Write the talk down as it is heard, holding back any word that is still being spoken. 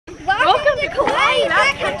to Kauai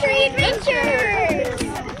Backcountry Adventures!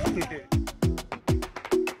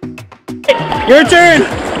 Your turn!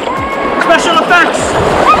 Special effects!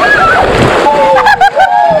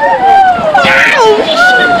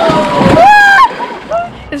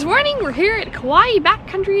 This morning we're here at Kauai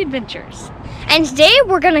Backcountry Adventures. And today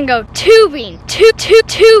we're gonna go tubing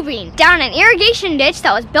down an irrigation ditch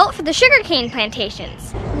that was built for the sugarcane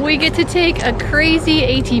plantations. We get to take a crazy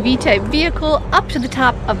ATV type vehicle up to the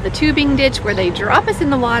top of the tubing ditch where they drop us in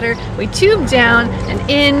the water, we tube down and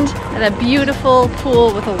end at a beautiful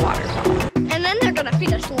pool with a waterfall. And then they're gonna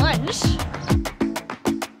feed us lunch.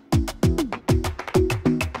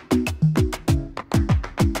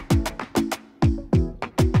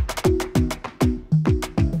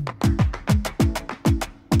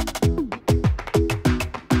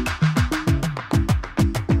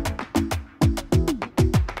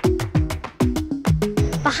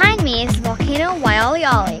 Behind me is the volcano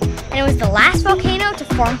Waialeale, and it was the last volcano to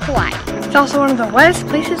form Kauai. It's also one of the wettest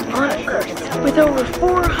places on Earth, with over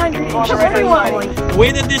 400 inches of rainfall. The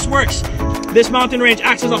way that this works, this mountain range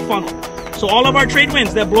acts as a funnel. So all of our trade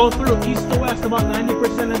winds that blow through east to west about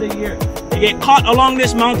 90% of the year, they get caught along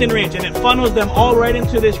this mountain range and it funnels them all right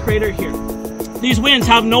into this crater here. These winds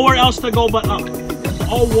have nowhere else to go but up. It's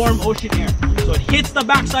all warm ocean air. So it hits the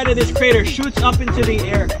backside of this crater, shoots up into the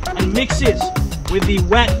air, and mixes with the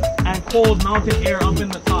wet and cold mountain air up in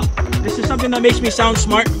the top. This is something that makes me sound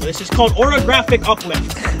smart. This is called orographic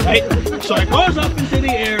uplift, right? So it goes up into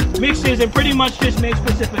the air, mixes, and pretty much just makes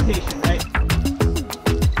precipitation, right?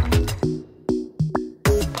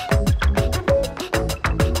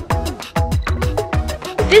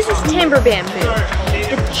 This is timber bamboo.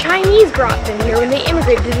 The Chinese brought them here when they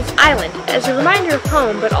immigrated to this island as a reminder of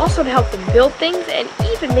home, but also to help them build things and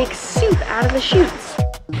even make soup out of the shoots.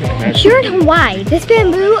 Here in Hawaii, this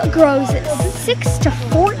bamboo grows 6 to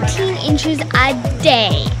 14 inches a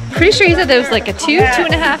day. Pretty sure you said there was like a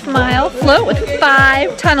 2.5 mile float with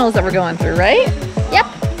 5 tunnels that we're going through, right? Yep.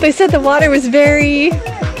 They said the water was very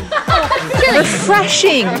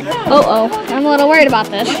refreshing. I'm a little worried about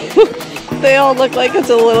this. They all look like it's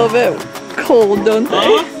a little bit cold, don't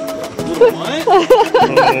they?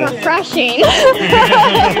 Refreshing.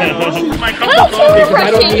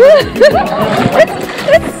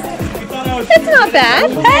 It's not bad.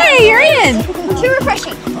 Hey, you're in. Too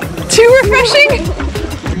refreshing. Too refreshing?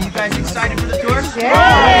 Are you guys excited for the tour?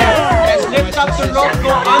 Yeah. Let's lift up the rope,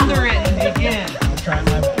 go under it, and begin.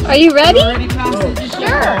 Are you ready?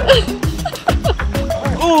 Sure.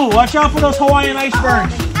 Ooh, watch out for those Hawaiian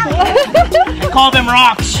icebergs. I call them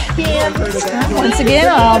rocks. Once again,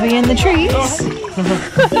 I'll be in the trees.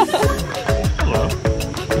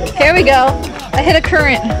 Here we go. I hit a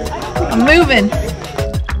current. I'm moving.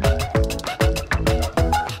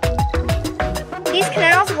 These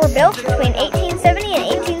canals were built between 1870 and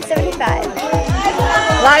 1875.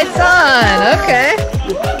 Lights on. Okay.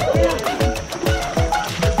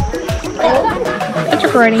 That's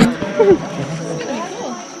recording.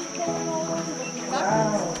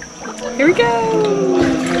 Here we go.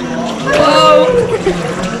 Whoa.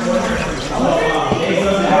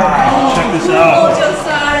 Check this out.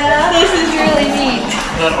 This is really neat.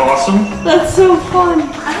 Isn't that awesome? That's so fun.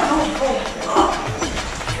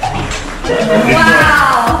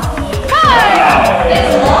 Wow. Hi.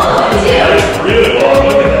 It's long too. It's really long.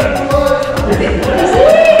 Look at that.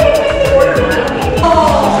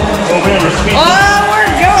 Oh man, we're speeding. Oh,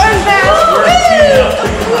 we're going fast.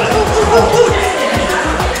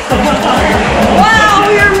 Wow,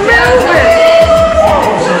 we're moving.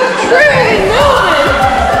 Truly moving.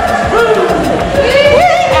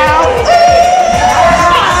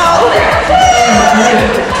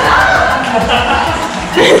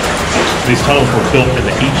 These tunnels were built in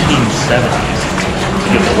the 1870s to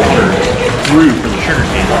get the water through for the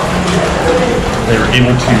sugarcane. They were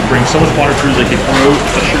able to bring so much water through they could grow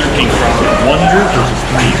a sugarcane crop in 1 year versus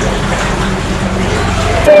 3 years.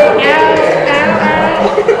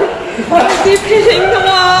 Keep hitting the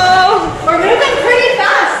wall. We're moving pretty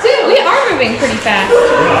fast too. We are moving pretty fast.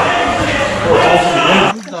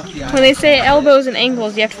 When they say elbows and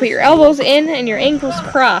ankles, you have to put your elbows in and your ankles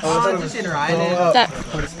crossed.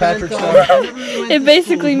 It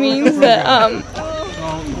basically means that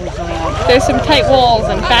there's some tight walls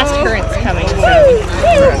and fast currents coming.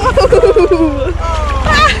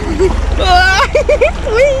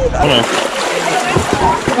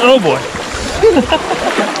 Oh boy.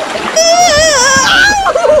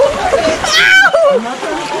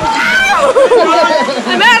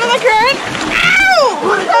 I'm out of the current.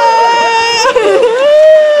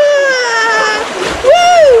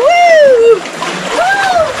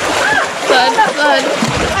 Thud, thud.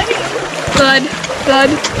 Thud, thud,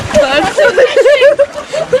 thud.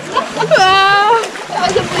 Ah, that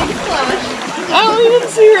was a big splash. I don't even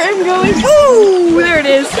see where I'm going. Oh, there it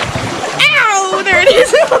is. Ow, there it is.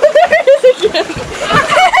 There it is again.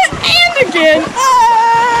 And again.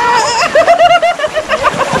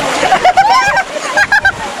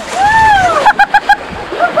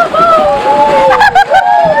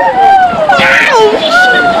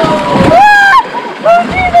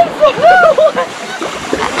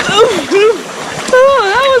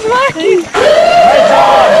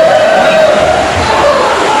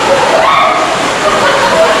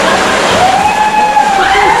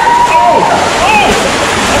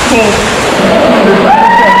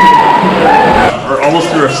 We're almost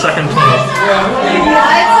through our second tunnel.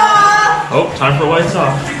 Oh, time for lights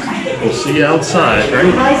off. We'll see you outside,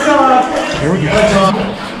 right? Lights off. Here we go.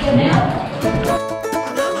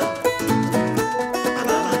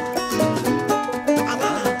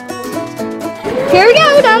 Here we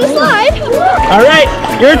go, down the slide. All right,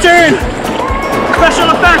 your turn. Special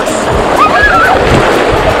effects.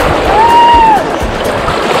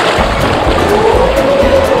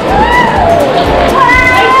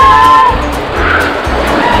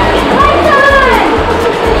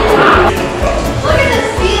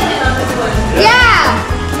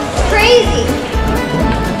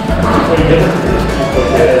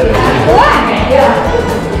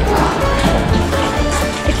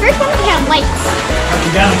 It's very fun to have lights. You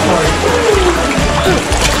got it, sorry.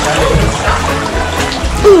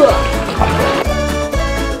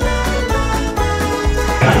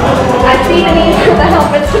 I've seen the need for the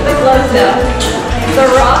helmets with the gloves now. The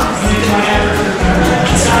rocks.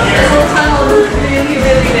 This whole tunnel is really,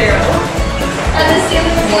 really narrow. And the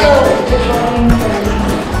ceiling is low.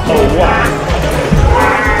 Oh, wow.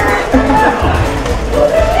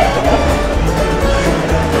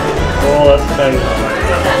 Oh, that's nice.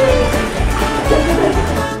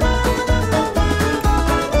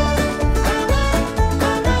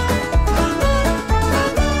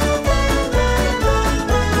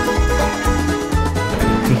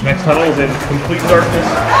 This next tunnel is in complete darkness.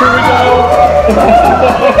 Here we go.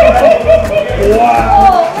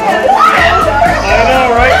 Wow. I know,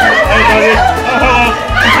 right? Hey, buddy.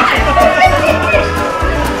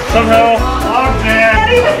 Somehow, oh man. I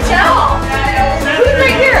can't even tell. Who's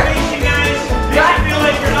right here? You feel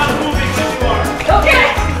like you're not moving, but you are. Okay.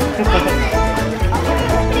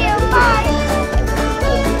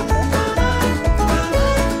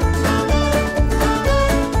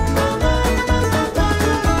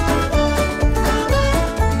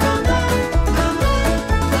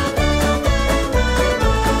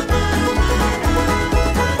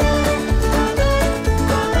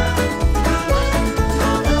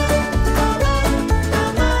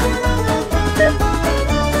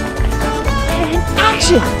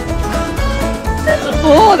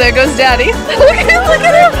 Oh, there goes Daddy. Look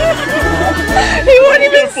at him. He won't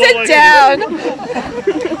even sit down.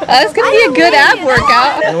 That's going to be a good ab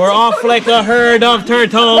workout. And we're off like a herd of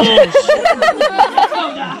turtles.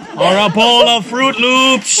 Or a bowl of Fruit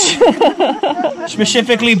Loops.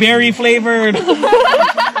 Specifically berry flavored.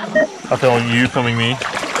 I'm filming you, filming me.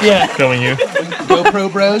 Yeah. Filming you. GoPro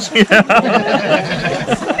bros.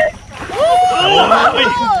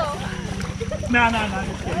 No.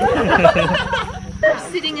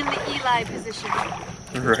 Sitting in the Eli position.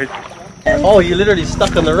 Right. Oh, you literally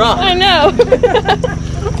stuck on the rock. I know.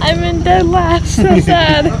 I'm in dead last. So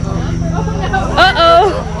sad.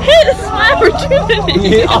 Uh-oh. It's my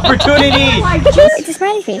opportunity. Opportunity. It's a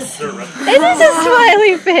smiley face. It is a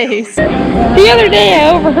smiley face. The other day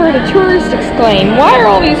I overheard a tourist exclaim, "Why are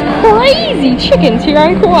all these crazy chickens here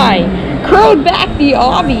on Kauai?" Crowed back the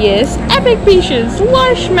obvious: epic beaches,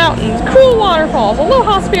 lush mountains, cool waterfalls,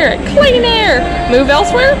 aloha spirit, clean air. Move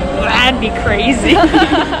elsewhere? That'd be crazy.